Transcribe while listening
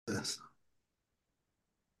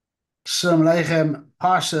Shalom Aleichem,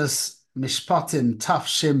 Parshas Mishpatim Taf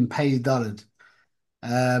Shim Pei Daled.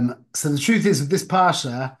 So the truth is, with this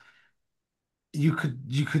parsha, you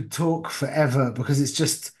could talk forever because it's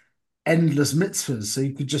just endless mitzvahs. So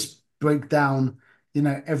you could just break down,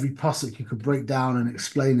 every pasuk you could break down and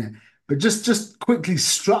explain it. But just quickly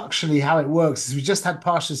structurally how it works is we just had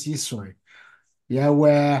Parshas Yisro, yeah,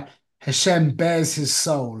 where Hashem bears his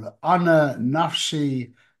soul, Ana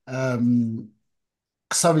Nafshi.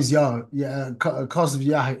 Ksavi's Yah, yeah, cause of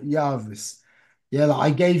Yahvis. Yeah, like I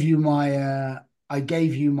gave you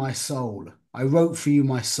my soul. I wrote for you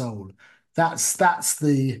my soul. That's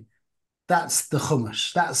the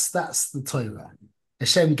Chumash. That's the Torah.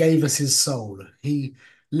 Hashem gave us his soul. He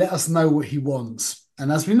let us know what he wants.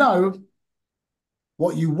 And as we know,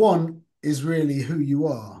 what you want is really who you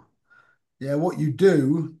are. Yeah, what you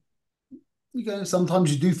do,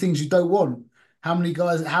 sometimes you do things you don't want. How many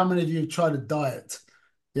of you have tried a diet?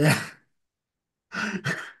 Yeah.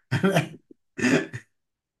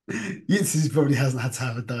 Yitzi probably hasn't had to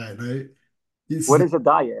have a diet, no. What Yitzi. is a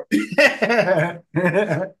diet?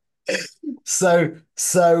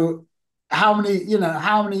 So how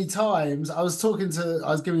many times I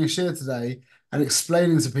was giving a share today and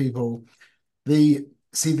explaining to people the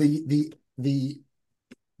see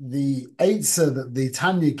the answer that the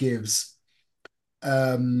Tanya gives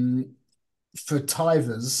um for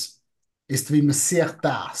tithers is to be Messiah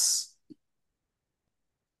Das.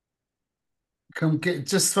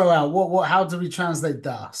 Just throw out how do we translate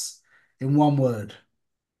Das in one word?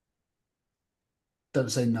 Don't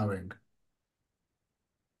say knowing.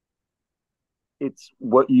 It's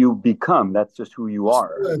what you become. That's just who you What's the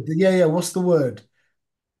are. word? Yeah, yeah. What's the word?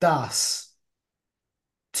 Das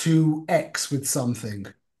to X with something.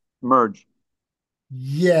 Merge.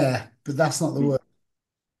 Yeah, but that's not the Hmm. word.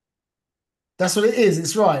 That's what it is.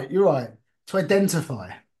 It's right. You're right. To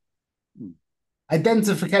identify.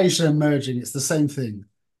 Identification and merging, it's the same thing.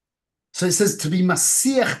 So it says to be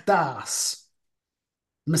Masiach Das.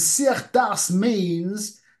 Masiach Das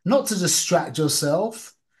means not to distract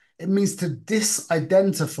yourself. It means to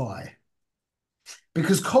disidentify.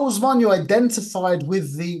 Because Kolzman, you're identified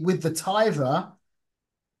with the tither,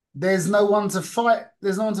 there's no one to fight.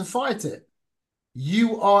 There's no one to fight it.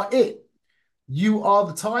 You are it. You are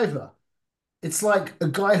the tither. It's like a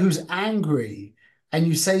guy who's angry, and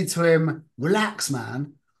you say to him, "Relax,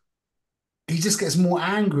 man." He just gets more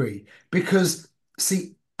angry because,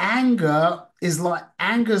 see, anger is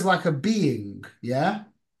like a being, yeah.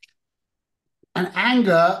 And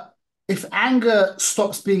if anger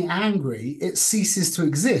stops being angry, it ceases to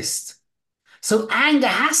exist. So anger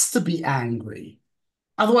has to be angry.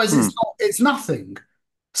 Otherwise, Hmm. it's nothing.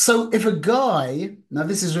 So if a guy, now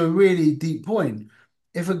this is a really deep point,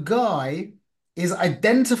 if a guy is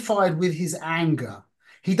identified with his anger,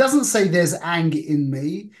 he doesn't say there's anger in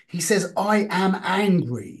me. He says, I am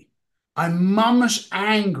angry. I'm mamish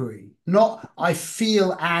angry. Not I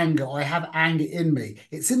feel anger. I have anger in me.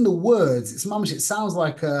 It's in the words. It's mamish. It sounds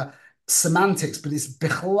like semantics, but it's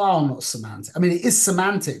bichlal, not semantics. I mean, it is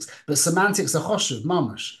semantics, but semantics are choshev,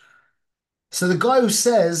 mamish. So the guy who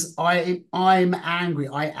says, I'm angry,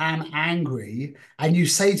 I am angry, and you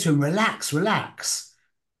say to him, relax, relax,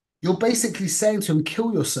 you're basically saying to him,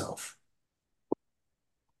 kill yourself.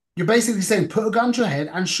 You're basically saying, put a gun to your head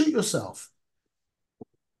and shoot yourself.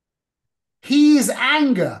 He is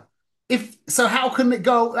anger. If so, how can it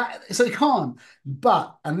go? So it can't.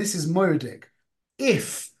 But, and this is Moedic,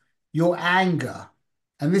 if your anger,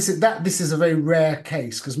 and this is a very rare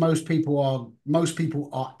case because most people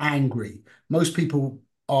are angry. Most people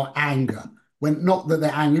are anger. When not that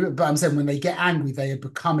they're angry, but I'm saying when they get angry, they have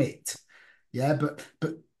become it. Yeah, but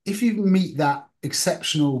if you meet that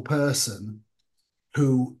exceptional person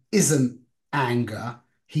who isn't anger,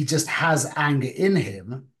 he just has anger in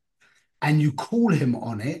him and you call him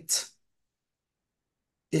on it,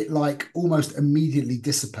 it like almost immediately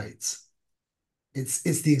dissipates. It's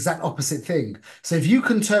the exact opposite thing. So if you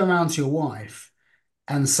can turn around to your wife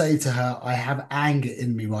and say to her, I have anger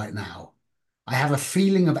in me right now. I have a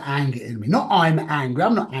feeling of anger in me. Not I'm angry.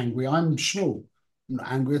 I'm not angry. I'm small. I'm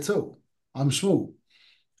not angry at all. I'm small.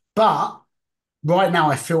 But right now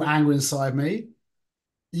I feel anger inside me.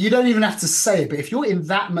 You don't even have to say it, but if you're in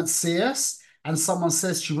that Matthias and someone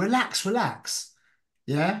says to you, relax, relax,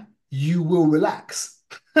 yeah, you will relax.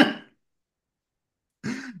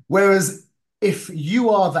 Whereas if you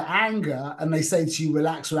are the anger and they say to you,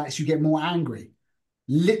 relax, relax, you get more angry,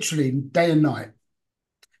 literally day and night.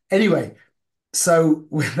 Anyway, so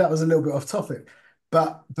that was a little bit off topic,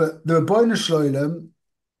 but the Rabbanu Shloim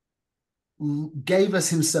gave us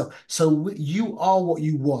himself. So you are what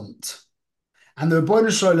you want. And the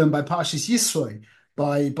Rebbeinu Shalom by Parshas Yisro,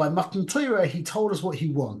 by Matan Torah, he told us what he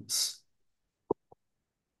wants.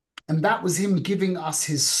 And that was him giving us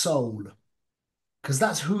his soul, because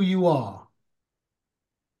that's who you are.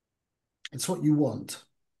 It's what you want.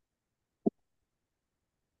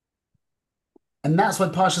 And that's why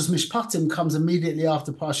Parshas Mishpatim comes immediately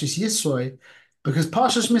after Parshas Yisro, because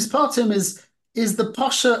Parshas Mishpatim is the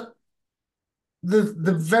Pasha,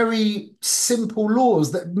 the very simple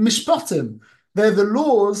laws that Mishpatim. They're the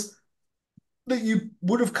laws that you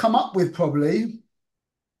would have come up with probably,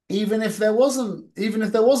 even if there wasn't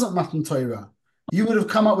Matan Torah. You would have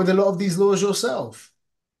come up with a lot of these laws yourself.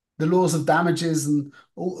 The laws of damages and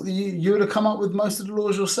all, you would have come up with most of the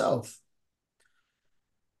laws yourself.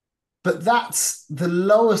 But that's the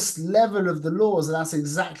lowest level of the laws, and that's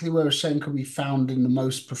exactly where Hashem can be found in the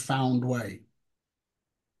most profound way.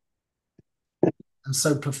 And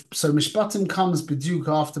so Mishpatim comes B'diuk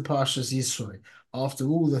after Parshas Yisro, after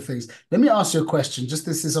all the things. Let me ask you a question. Just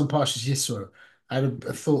this is on Parshas Yisro. I had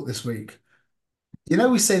a thought this week. You know,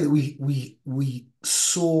 we say that we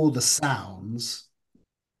saw the sounds.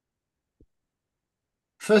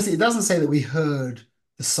 Firstly, it doesn't say that we heard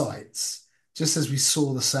the sights, just as we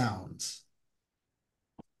saw the sounds.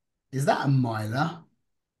 Is that a minor?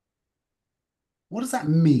 What does that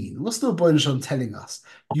mean? What's the Rebbeinu Shalom telling us?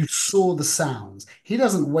 You saw the sounds. He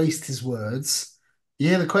doesn't waste his words. You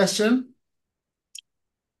hear the question?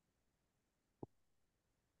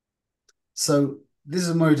 So this is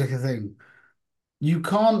a Mordecai thing. You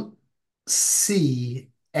can't see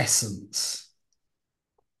essence.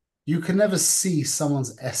 You can never see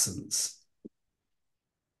someone's essence.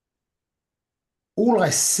 All I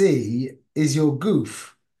see is your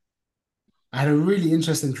goof. I had a really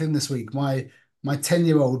interesting thing this week. My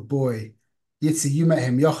 10-year-old boy, Yitzi, you met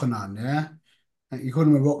him, Yochanan, yeah? You call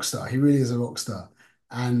him a rock star. He really is a rock star.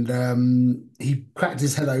 And he cracked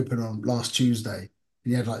his head open on last Tuesday.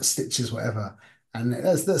 He had like stitches, whatever. And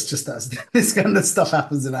that's this kind of stuff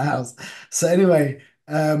happens in our house. So anyway,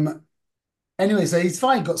 so he's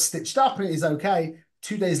fine, got stitched up and he's okay.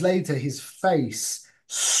 2 days later, his face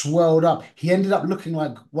swelled up. He ended up looking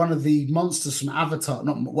like one of the monsters from Avatar,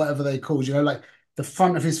 not whatever they called, like the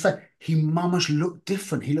front of his face. He mamash looked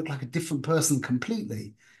different. He looked like a different person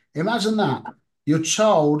completely. Imagine that. Your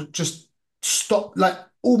child just stopped, like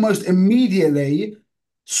almost immediately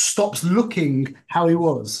stops looking how he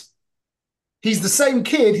was. He's the same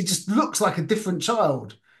kid, he just looks like a different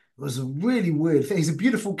child. It was a really weird thing. He's a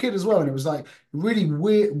beautiful kid as well, and it was like a really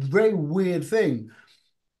weird, very weird thing.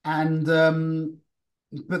 And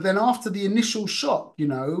but then after the initial shock, I've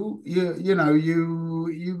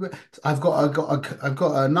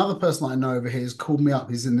got another person I know over here who's called me up.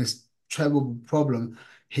 He's in this terrible problem.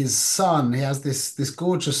 His son, he has this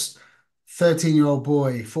gorgeous 13-year-old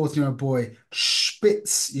boy, 14-year-old boy,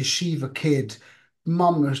 Spitz yeshiva kid,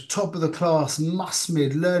 mum was top of the class,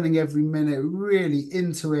 musmid, learning every minute, really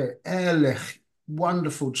into it, ehrlich,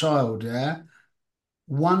 wonderful child, yeah.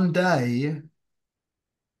 One day,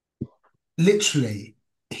 literally,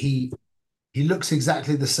 he he looks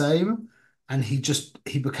exactly the same, and he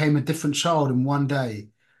became a different child in one day,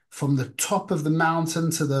 from the top of the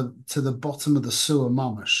mountain to the bottom of the sewer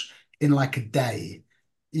mamish in like a day.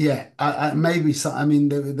 Yeah, maybe some. I mean,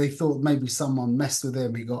 they thought maybe someone messed with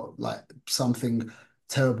him. He got like something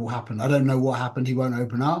terrible happened. I don't know what happened. He won't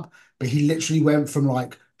open up, but he literally went from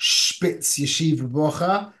like Spitz Yeshiva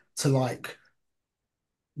Brocha to like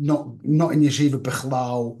not in yeshiva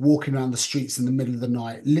bichlal, walking around the streets in the middle of the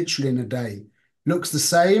night, literally in a day. Looks the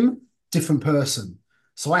same, different person.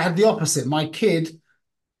 So I had the opposite. My kid,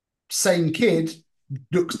 same kid,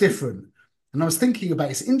 looks different. And I was thinking about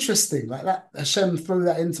it. It's interesting, like that Hashem threw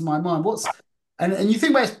that into my mind. And you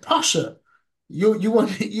think about it, it's Pasha. You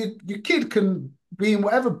want your kid can be in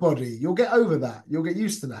whatever body. You'll get over that. You'll get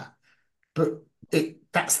used to that. But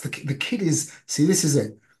that's the kid is, see, this is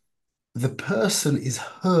it. The person is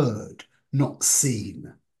heard, not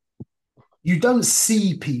seen. You don't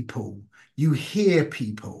see people, you hear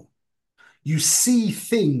people. You see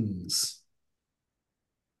things.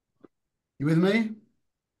 You with me?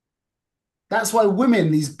 That's why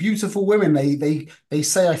women, these beautiful women, they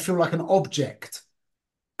say I feel like an object.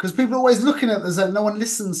 Because people are always looking at us and no one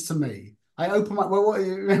listens to me. I open my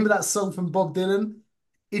you remember that song from Bob Dylan?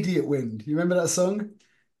 Idiot Wind. You remember that song?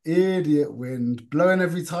 Idiot wind, blowing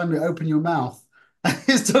every time you open your mouth.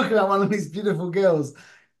 He's talking about one of these beautiful girls.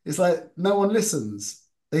 It's like no one listens.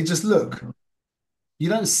 They just look. You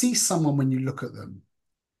don't see someone when you look at them.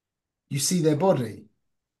 You see their body.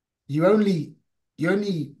 You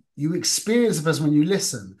experience a person when you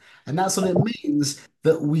listen. And that's what it means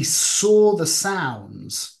that we saw the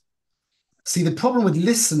sounds. See, the problem with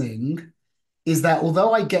listening is that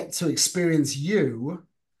although I get to experience you,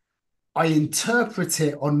 I interpret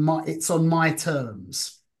it on my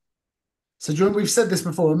terms. So do you remember, we've said this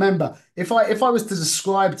before. Remember, if I was to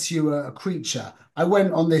describe to you a creature, I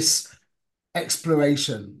went on this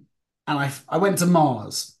exploration and I went to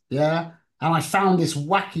Mars, yeah, and I found this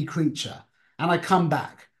wacky creature, and I come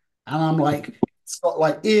back and I'm like, it's got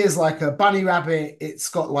like ears like a bunny rabbit, it's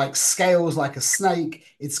got like scales like a snake,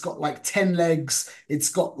 it's got like 10 legs, it's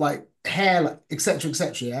got like hair, like, etc.,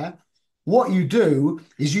 etc. Yeah. What you do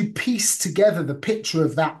is you piece together the picture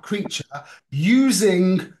of that creature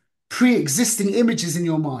using pre-existing images in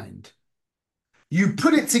your mind. You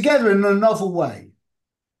put it together in a novel way.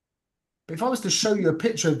 But if I was to show you a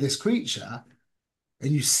picture of this creature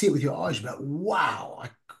and you see it with your eyes, you'd be like, wow,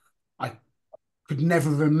 I could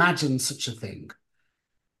never have imagined such a thing.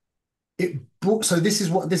 So this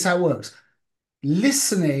is how it works.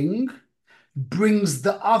 Listening brings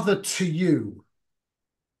the other to you.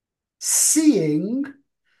 Seeing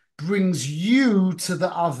brings you to the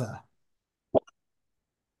other.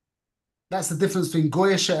 That's the difference between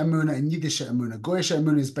Goyishe Emunah and Yiddishe Emunah. Goyishe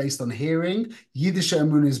Emunah is based on hearing. Yiddishe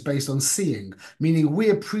Emunah is based on seeing, meaning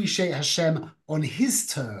we appreciate Hashem on His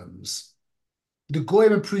terms. The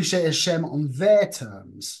Goyim appreciate Hashem on their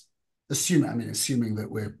terms. Assuming that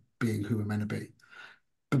we're being who we're meant to be.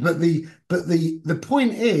 But the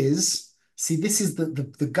point is, see, this is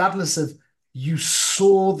the godless of you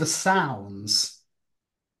saw the sounds.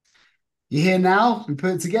 You hear now? We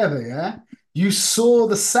put it together, yeah? You saw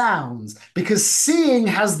the sounds because seeing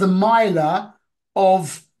has the milah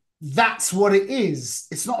of that's what it is.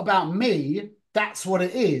 It's not about me, that's what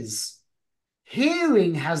it is.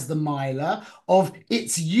 Hearing has the milah of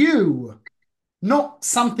it's you, not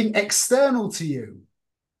something external to you.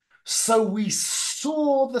 So we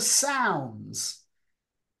saw the sounds.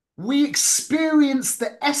 We experienced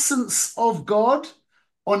the essence of God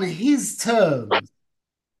on His terms.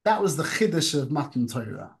 That was the chiddush of Matan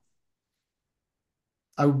Torah.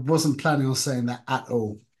 I wasn't planning on saying that at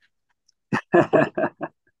all.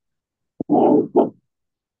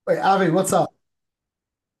 Wait, Avi, what's up?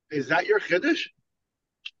 Is that your Kiddush?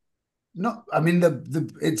 No, I mean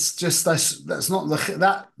the it's just that's not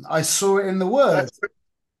that I saw it in the words. That's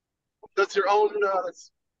that's your own.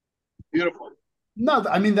 That's beautiful. No,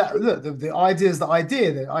 I mean that look, the idea is the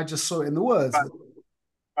idea that I just saw it in the words.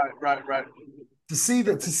 Right, But right. to see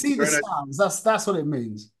the Very nice. sounds, that's what it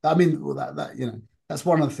means. I mean, well, that's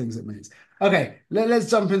one of the things it means. Okay, let's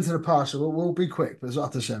jump into the parsha. We'll be quick, but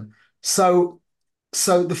Zot Hashem. So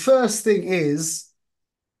the first thing is,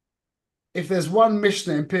 if there's one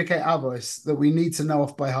Mishnah in Pirkei Avos that we need to know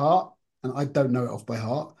off by heart, and I don't know it off by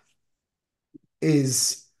heart,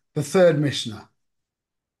 is the third Mishnah.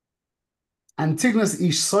 Antigonus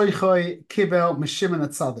ish soichoi kibel mishimen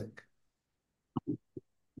atzadik.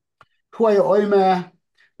 Huay Omer.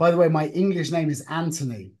 By the way, my English name is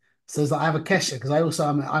Anthony. So it's like I have a kesher because I also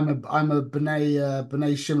I'm a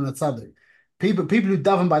bnei Shimon Tzaddik. People who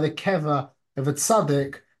daven by the keva of a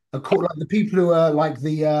tzaddik are called like the people who are like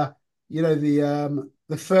the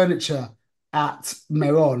furniture at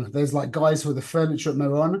Meron. There's like guys who are the furniture at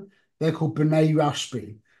Meron. They're called bnei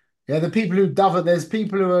Rashbi. Yeah, the people who daven. There's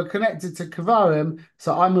people who are connected to Kavarim.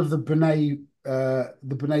 So I'm of the B'nai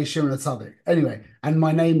Shimon Tzaddik. Anyway, and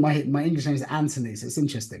my English name is Anthony, so it's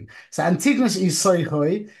interesting. So Antigonus is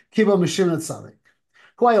Soichoi, Kibo Mishimon Tzaddik.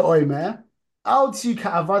 Huay Oimer, Al Tu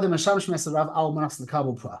Ka'avadim Hasham Shmes Rav Al Manas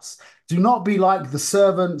L'Kabel Pras. Do not be like the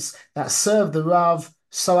servants that serve the Rav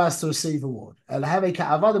so as to receive reward. El Heve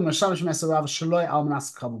Ka'avadim Hasham Shmes Rav Shaloi Al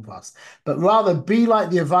Manas L'Kabel Pras. But rather be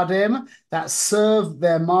like the Avadim that serve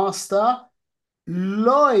their master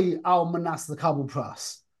Loi Al Manas L'Kabel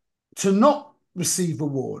Pras, to not receive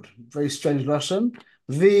reward. Very strange Russian.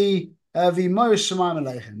 The Moish Shemaim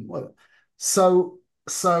Aleichem. So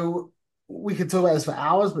we could talk about this for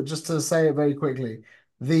hours, but just to say it very quickly,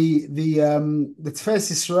 the Tefes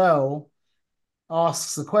Yisrael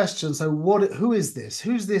asks the question. So who is this?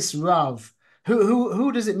 Who's this Rav?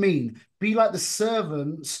 Who does it mean? Be like the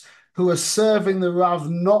servants who are serving the Rav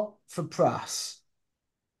not for pras.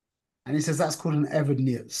 And he says that's called an Eved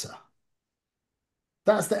Nirtza.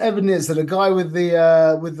 That's the evidence that a guy with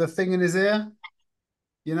the thing in his ear,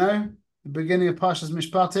 the beginning of Pasha's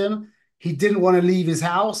Mishpatim, he didn't want to leave his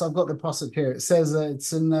house. I've got the pasuk here. It says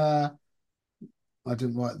it's in. I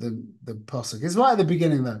didn't write the pasuk. It's right at the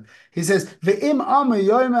beginning though. He says, "Ve'im amu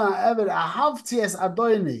yoma eved ahavti es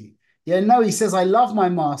adoni." Yeah, no, he says, "I love my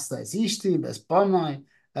master. It's ishti, it's banai,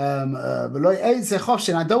 and I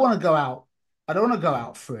don't want to go out. I don't want to go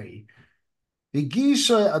out free." The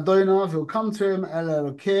Gisha Adonov, he'll come to him, El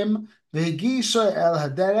Elokim, V'higisha el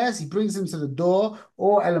haderes, he brings him to the door,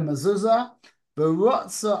 or el mezuzah.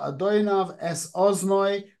 V'rotza adoinav es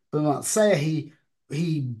oznoi, b'matzeh,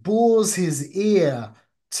 he bores his ear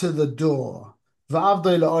to the door.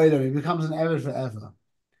 V'avdoi la'olam, he becomes an Eved forever.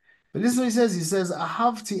 But this is what he says. He says,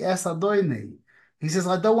 Ahavti es adoini. He says,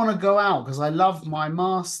 I don't want to go out because I love my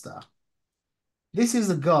master. This is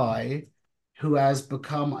a guy who has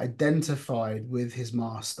become identified with his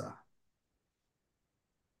master.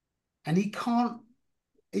 And he can't,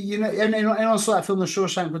 and anyone saw that film, The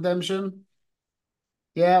Shawshank Redemption?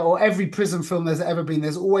 Yeah, or every prison film there's ever been,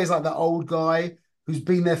 there's always like that old guy who's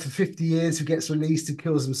been there for 50 years who gets released, who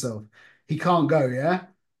kills himself. He can't go, yeah?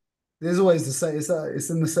 There's always the same, it's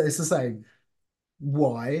the same.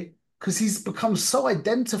 Why? Because he's become so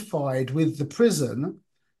identified with the prison,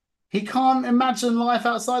 he can't imagine life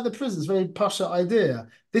outside the prison. It's a very posh idea.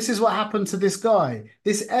 This is what happened to this guy.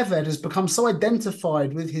 This Eved has become so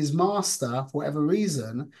identified with his master for whatever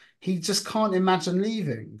reason, he just can't imagine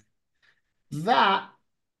leaving. That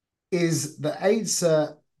is the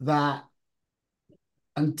answer that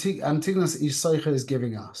Antigonus Isocha is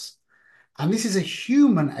giving us. And this is a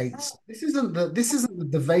human answer. This isn't the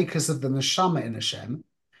Devacus of the Neshama in Hashem.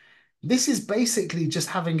 This is basically just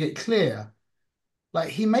having it clear. Like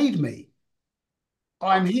he made me.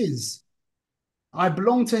 I'm his. I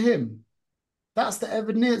belong to him. That's the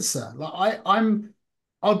Ebenezer.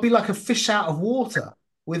 I'll be like a fish out of water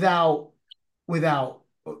without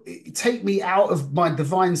take me out of my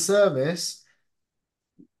divine service.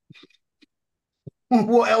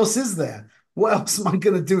 What else is there? What else am I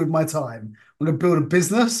going to do with my time? I'm going to build a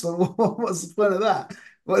business. What's the point of that?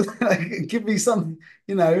 Well, give me something,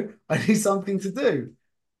 I need something to do.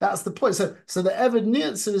 That's the point. So the Evan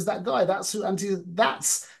Nirtzer is that guy. That's who, and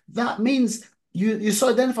that means you so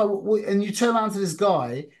identify, and you turn around to this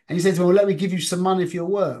guy and you say to him, "Well, let me give you some money for your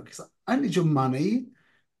work." He's like, "I don't need your money.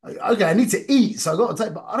 Okay, I need to eat, so I got to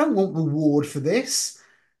take, but I don't want reward for this.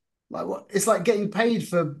 Like what? It's like getting paid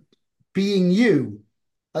for being you.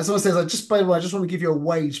 Like someone says, by the way, I just want to give you a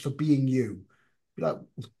wage for being you." You're like,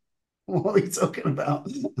 what are you talking about?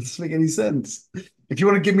 It doesn't make any sense. If you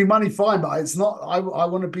want to give me money, fine, but it's not. I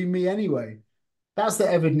want to be me anyway. That's the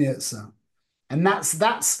Evidnitzer, and that's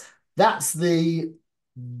the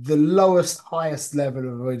lowest, highest level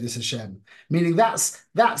of avodas Hashem. Meaning that's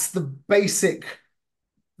the basic.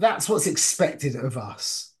 That's what's expected of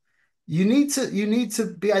us. You need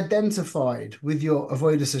to be identified with your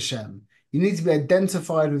avodas Hashem. You need to be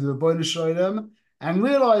identified with Rabbanu Shalom and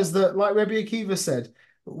realize that, like Rabbi Akiva said,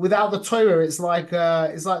 without the Torah, it's like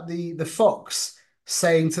the fox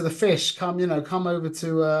saying to the fish, "Come, come over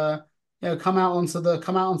to come out onto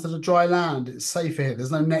the dry land. It's safer here.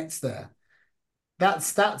 There's no nets there."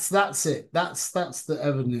 That's it. That's the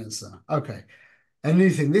evidence. Okay. A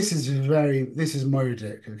new thing. This is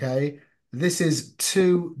Modic, okay? This is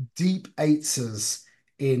two deep eitzes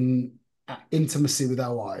in intimacy with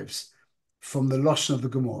our wives from the Lashon of the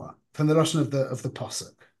Gemara, from the Lashon of the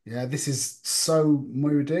Pasuk. Yeah, this is so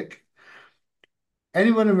Modic.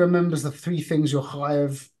 Anyone who remembers the three things you're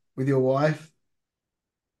chayav with your wife?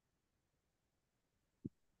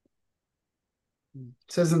 It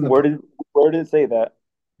says Where did it say that?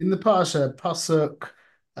 in the Pasha, Pasuk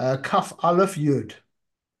Kaf Aleph Yud.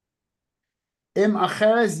 Im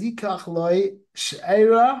acheres yikach loy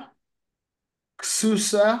she'era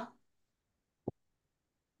ksusa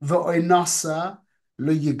v'oinasa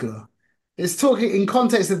lo yigra. It's talking in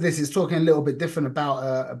context of this. It's talking a little bit different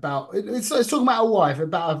about it's talking about a wife,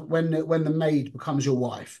 about when the maid becomes your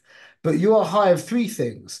wife. But you are hired three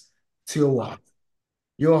things to your wife.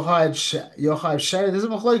 You're hired share. There's a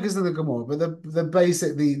machlokas in the Gemara, but the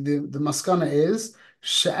basic the maskana is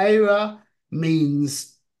she'era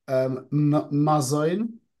means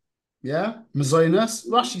mazon. Yeah, Mazonas.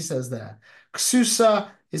 Rashi says there. Ksusa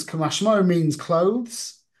is kamashmo, means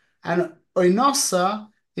clothes, and oinasa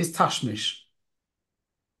is tashmish.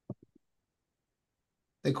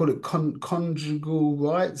 They call it conjugal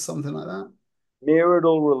rights, something like that.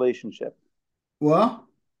 Marital relationship. What?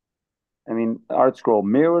 I mean, art scroll,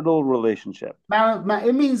 marital relationship.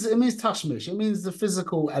 It means tashmish. It means the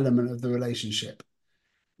physical element of the relationship.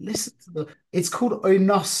 Listen to it's called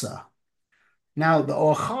oinasa. Now, the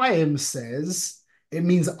Orchaim says it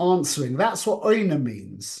means answering. That's what oina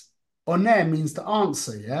means. Oner means to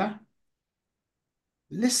answer, yeah?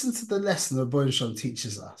 Listen to the lesson that Boinshon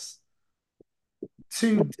teaches us.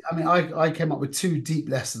 I came up with two deep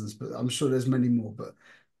lessons, but I'm sure there's many more. But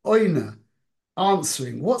oina,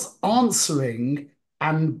 answering. What's answering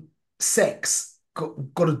and sex?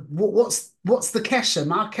 What's the kesher?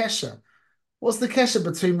 Ma kesher. What's the kesher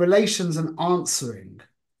between relations and answering?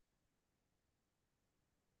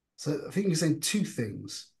 So I think you're saying two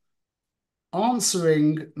things.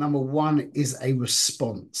 Answering, number one, is a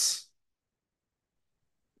response.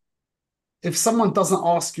 If someone doesn't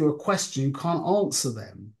ask you a question, you can't answer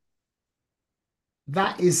them.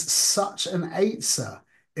 That is such an answer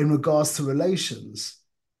in regards to relations.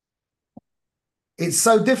 It's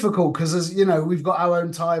so difficult because, as you know, we've got our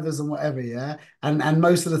own tithers and whatever, yeah, and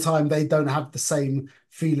most of the time they don't have the same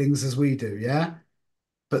feelings as we do, yeah.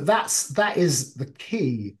 But that is the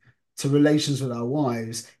key to relations with our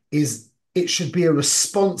wives. Is it should be a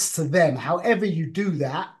response to them. However you do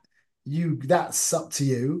that, that's up to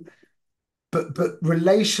you. But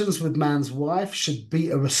relations with man's wife should be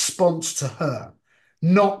a response to her,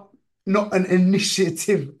 not not an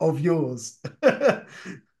initiative of yours.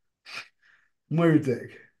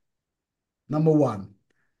 Moedig. Number one.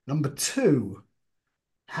 Number two,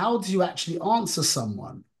 how do you actually answer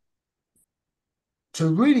someone? To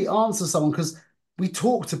really answer someone, because we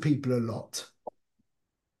talk to people a lot,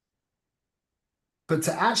 but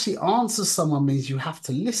to actually answer someone means you have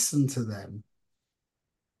to listen to them.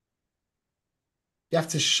 You have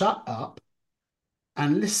to shut up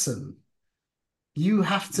and listen. You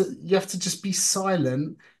have to just be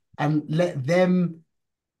silent and let them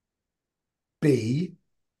be,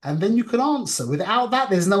 and then you can answer. Without that,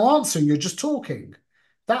 there's no answering. You're just talking.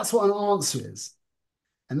 That's what an answer is.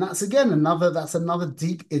 And that's again another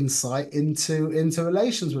deep insight into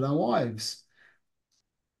relations with our wives.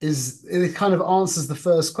 Is it kind of answers the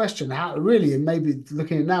first question. How really, and maybe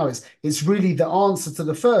looking at it now, it's really the answer to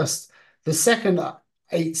the first. The second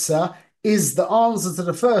answer is the answer to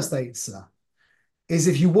the first answer. Is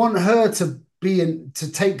if you want her to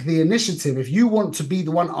to take the initiative, if you want to be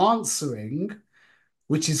the one answering,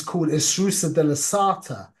 which is called esrusa de la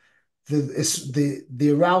sata,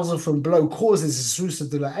 the arousal from below causes esrusa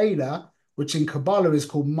de la ela, which in Kabbalah is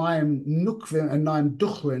called mayim nukvin and mayim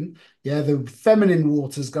duchrin. Yeah, the feminine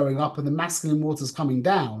waters going up and the masculine waters coming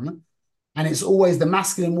down. And it's always the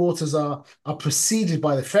masculine waters are preceded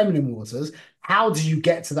by the feminine waters. How do you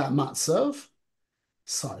get to that matzav?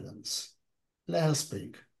 Silence. Let her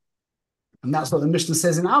speak. And that's what the Mishnah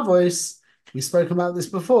says in our voice. We've spoken about this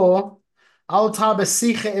before. Al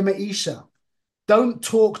tabesicha ima isha. Don't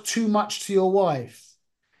talk too much to your wife.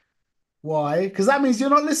 Why? Because that means you're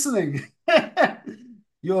not listening.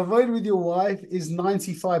 Your avoid with your wife is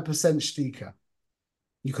 95% shtika.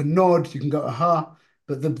 You can nod, you can go aha,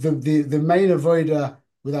 but the main avoider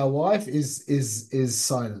with our wife is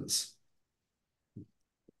silence.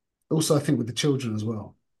 Also, I think with the children as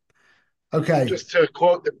well. Okay. Just to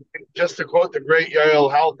quote the great Yael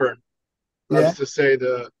Halpern, Yeah. loves to say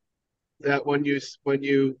that when you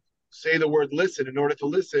say the word listen, in order to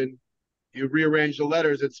listen, you rearrange the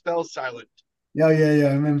letters. It spells silent. Yeah, yeah, yeah.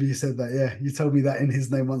 I remember you said that. Yeah, you told me that in his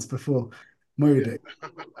name once before. Yeah. Moedik.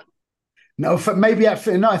 No, maybe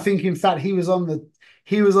no, I think in fact he was on the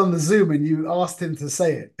Zoom and you asked him to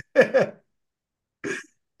say it.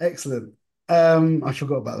 Excellent. I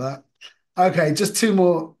forgot about that. Okay, just two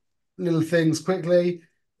more little things quickly.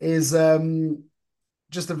 Is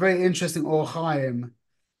just a very interesting Or Chaim.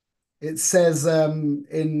 It says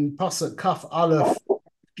in Pasuk Kaf Aleph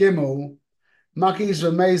Gimel, Makis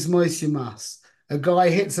Remeis Mois Yamas. A guy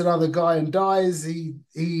hits another guy and dies. He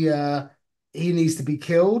needs to be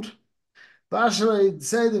killed. But he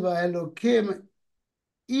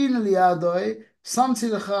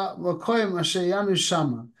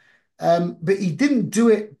didn't do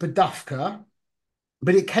it bedafka,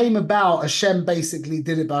 but it came about. Hashem basically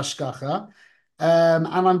did it bashkacha, and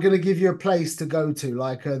I'm going to give you a place to go to,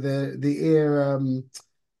 like the Ernida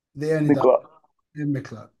Mikla. in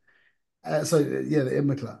Mikla. So yeah, the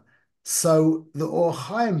Immikla. So the Or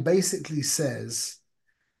Chaim basically says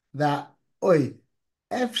that oi,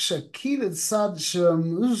 efsha kilid sad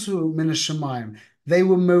shemuzu min hashemayim. They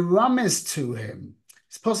were merames to him.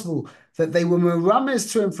 It's possible that they were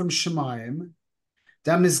merames to him from Shemayim.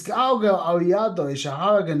 That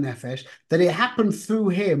it happened through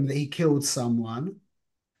him that he killed someone.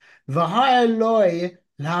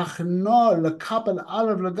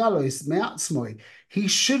 He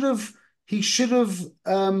should have he should have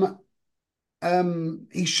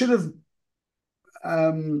he should have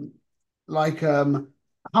um like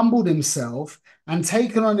humbled himself and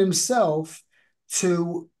taken on himself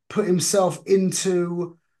to put himself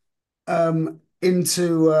into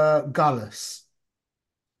Gallus.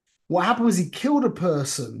 What happened was he killed a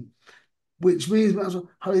person, which means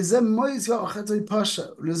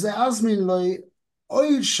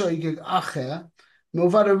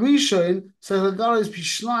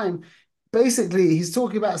basically he's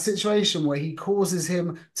talking about a situation where he causes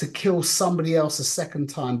him to kill somebody else a second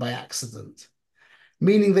time by accident.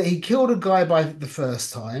 meaning that he killed a guy by the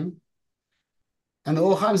first time. And the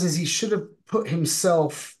Orchaim says he should have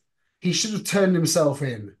he should have turned himself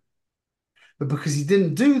in. But because he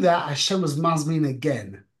didn't do that, Hashem was Mazmin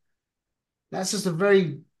again. That's just a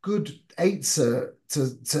very good answer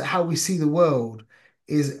to how we see the world,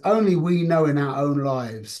 is only we know in our own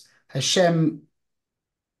lives. Hashem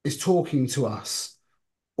is talking to us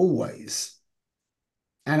always.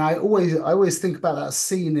 And I always think about that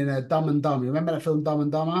scene in a Dumb and Dumber. Remember that film Dumb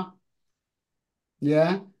and Dumber?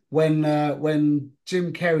 Yeah. When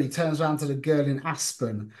Jim Carrey turns around to the girl in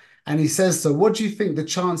Aspen and he says to her, "What do you think the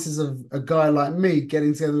chances of a guy like me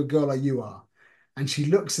getting together with a girl like you are?" And she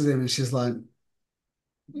looks at him and she's like,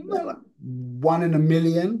 "Well, like 1 in a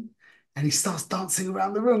million." And he starts dancing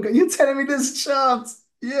around the room, going, "You're telling me there's a chance?"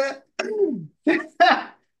 Yeah.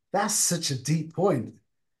 That's such a deep point.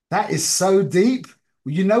 That is so deep.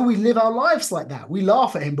 You know, we live our lives like that. We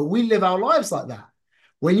laugh at him, but we live our lives like that.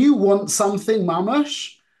 When you want something,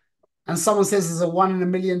 mamash, and someone says there's a 1 in a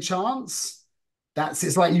million chance,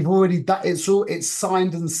 it's like you've already done it's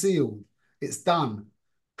signed and sealed. It's done.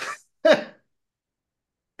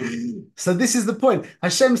 So this is the point.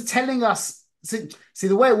 Hashem's telling us, see,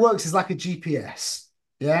 the way it works is like a GPS.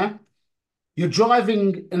 Yeah. You're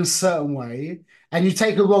driving in a certain way and you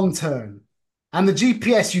take a wrong turn. And the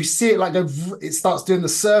GPS, you see it like it starts doing the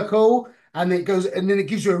circle and it goes, and then it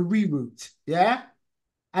gives you a reroute. Yeah.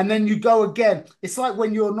 And then you go again. It's like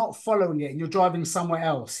when you're not following it and you're driving somewhere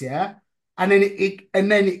else, yeah. And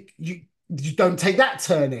then you don't take that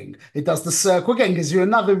turning. It does the circle again, gives you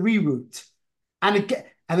another reroute, and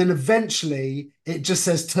then eventually it just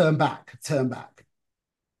says turn back, turn back.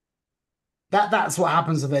 That's what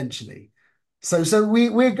happens eventually. So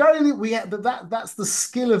we're going but that's the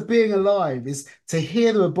skill of being alive, is to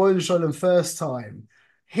hear the Ribbono Shel Olam first time,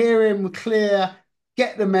 hear him clear,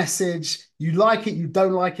 get the message. You like it, you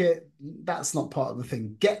don't like it. That's not part of the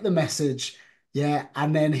thing. Get the message, yeah,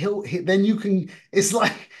 and then then you can. It's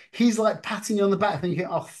like he's like patting you on the back, thinking,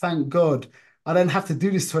 "Oh, thank God, I don't have to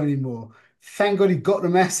do this to him anymore. Thank God he got the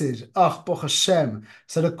message. Oh, Baruch Hashem."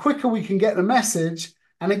 So the quicker we can get the message,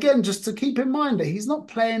 and again, just to keep in mind that he's not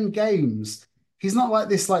playing games. He's not like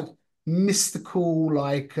this, like mystical,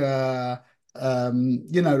 like like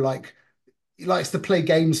he likes to play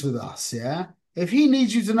games with us, yeah? If he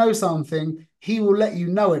needs you to know something, he will let you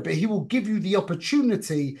know it, but he will give you the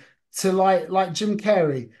opportunity to like Jim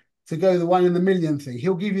Carrey to go the 1 in a million thing.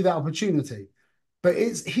 He'll give you that opportunity. But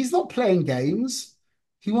he's not playing games.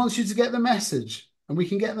 He wants you to get the message, and we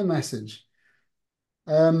can get the message.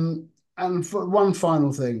 And for one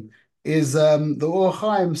final thing is the Or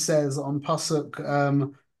Chaim says on Pasuk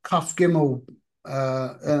Kaf Gimel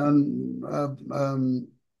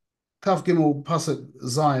Kaf Gimel Pasuk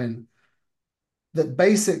Zion, that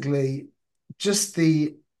basically just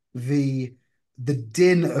the the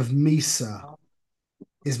din of Misa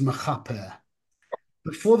is mechaper.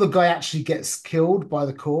 Before the guy actually gets killed by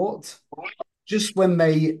the court, just when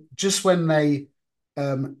they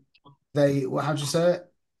um well, how do you say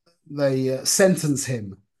it? They sentence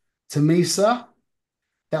him to Misa,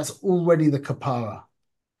 that's already the kapara.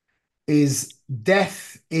 Is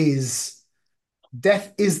death is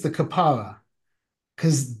the kapara,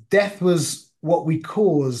 because death was what we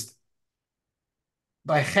caused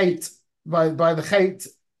by hate, by the hate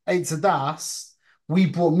Eitzadas. We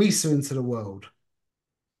brought Misa into the world.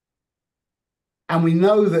 And we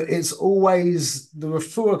know that it's always the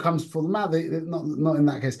refuah comes before the matter, not in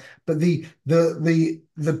that case, but the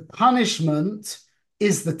punishment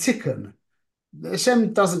is the tikkun.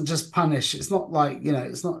 Hashem doesn't just punish. It's not like,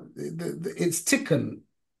 it's not, it's tikkun.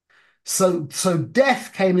 So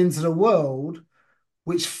death came into the world,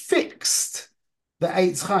 which fixed the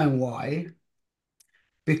Eitz Chaim. Why?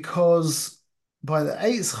 Because by the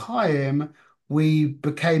Eitz Chaim, we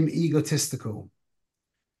became egotistical.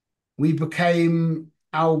 We became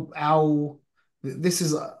our this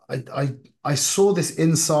is I saw this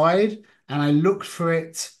inside and I looked for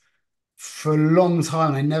it for a long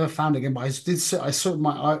time. I never found it again, but I saw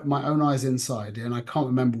my own eyes inside, and I can't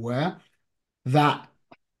remember where. That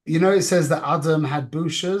it says that Adam had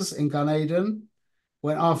bushas in Gan Eden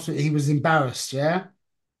when after he was embarrassed, yeah.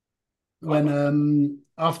 When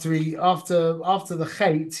after the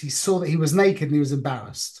chait, he saw that he was naked and he was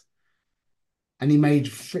embarrassed, and he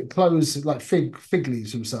made clothes like fig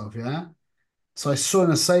leaves himself, yeah. So I saw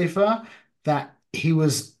in a sefer that he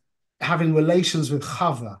was having relations with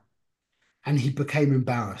Chava, and he became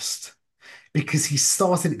embarrassed because he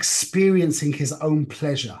started experiencing his own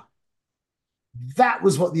pleasure. That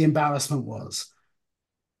was what the embarrassment was.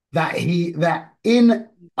 That in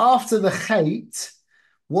after the hate,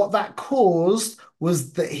 What that caused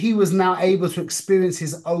was that he was now able to experience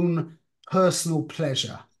his own personal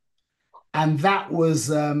pleasure, and that was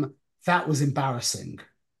embarrassing.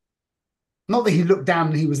 Not that he looked down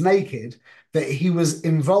and he was naked, that he was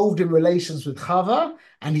involved in relations with Chava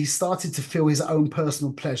and he started to feel his own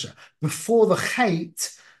personal pleasure. Before the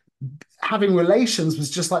hate, having relations was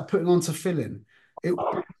just like putting on tefillin. It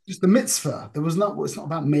was just a mitzvah. There was not, it's not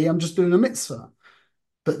about me, I'm just doing a mitzvah.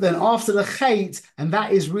 But then after the hate, and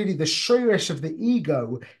that is really the shoresh of the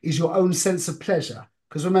ego, is your own sense of pleasure.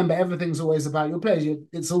 Because remember, everything's always about your pleasure.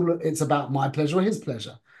 It's about my pleasure or his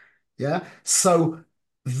pleasure. Yeah. So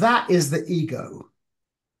that is the ego.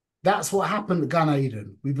 That's what happened at Gan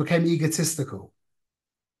Eden. We became egotistical.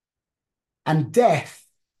 And death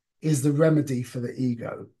is the remedy for the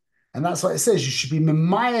ego. And that's what it says. You should be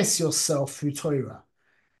memayes yourself through Torah.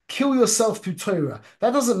 Kill yourself through Torah.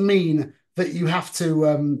 That doesn't mean that you have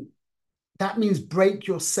to, that means break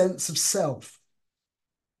your sense of self.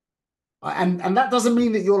 And that doesn't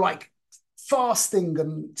mean that you're like fasting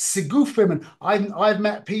and sigufim. And I've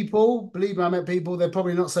met people, believe me, I met people, there are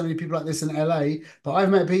probably not so many people like this in LA, but I've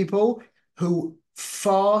met people who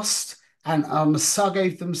fast and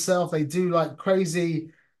masagate themselves. They do like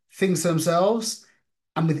crazy things to themselves.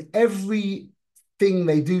 And with every thing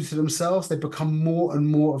they do to themselves, they become more and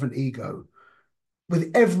more of an ego.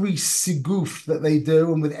 With every siguf that they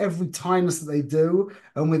do, and with every kindness that they do,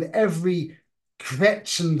 and with every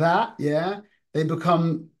kvetch and that, yeah, they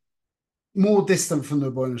become more distant from the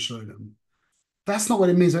Rebbeinu Shalom. That's not what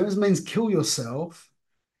it means. It means kill yourself.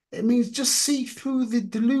 It means just see through the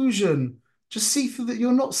delusion. Just see through that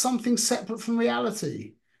you're not something separate from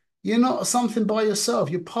reality. You're not something by yourself.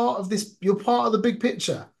 You're part of this, you're part of the big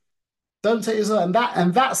picture. Don't take yourself,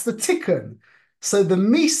 and that's the tikkun. So the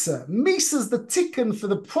misa's the tikkun for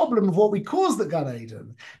the problem of what we caused at Gan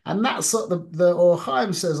Eden. And that's what the Or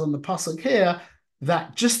Chaim says on the pasuk here,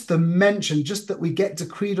 that just the mention, just that we get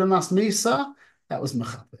decreed on us misa, that was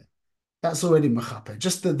mechaper. That's already mechaper.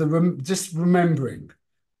 Just remembering,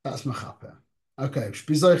 that's mechaper. Okay,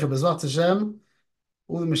 shpizoicha bezvat Hashem,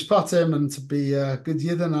 all the mishpatim, and to be good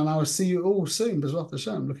yidden, and I will see you all soon. Bezvat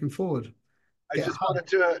Hashem, looking forward. I Get just wanted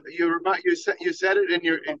to you said it in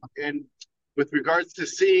your in with regards to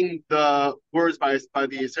seeing the words by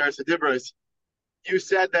the Seres Dibros. You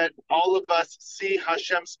said that all of us see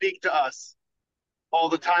Hashem speak to us all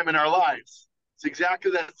the time in our lives. It's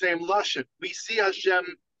exactly that same lashon. We see Hashem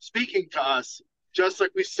speaking to us, just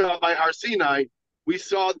like we saw by Har Sinai. We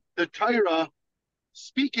saw the Torah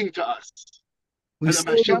speaking to us, We and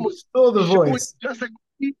saw Hashem the, was saw the showing voice. just like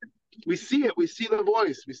we see it. We see the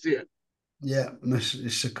voice. We see it. Yeah,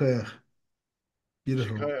 shakir.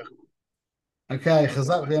 Beautiful. Shikayach. Okay, Okay,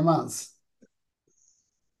 chazak bye. v'yamatz.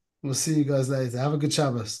 We'll see you guys later. Have a good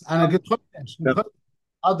Shabbos and a good Chodesh.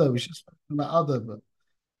 Ado, we should speak about Ado, but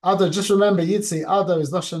Ado, just remember, Yitzi, Ado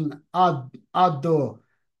is Lashon Ado.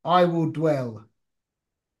 I will dwell.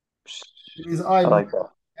 It means I I will, like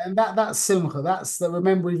that. and that's Simcha. That's that.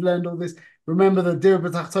 Remember, we've learned all this. Remember that Dira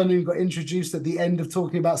B'Tachtonim got introduced at the end of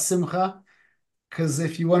talking about Simcha, because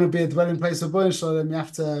if you want to be a dwelling place of Boyan Shalom, you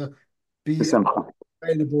have to be Simple.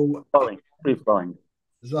 available. Flowing, free flowing.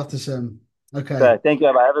 Zat Hashem. Okay. Okay, thank you,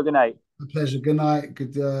 Abba. Have a good night. A pleasure. Good night.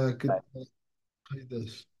 Good Bye. play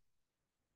this.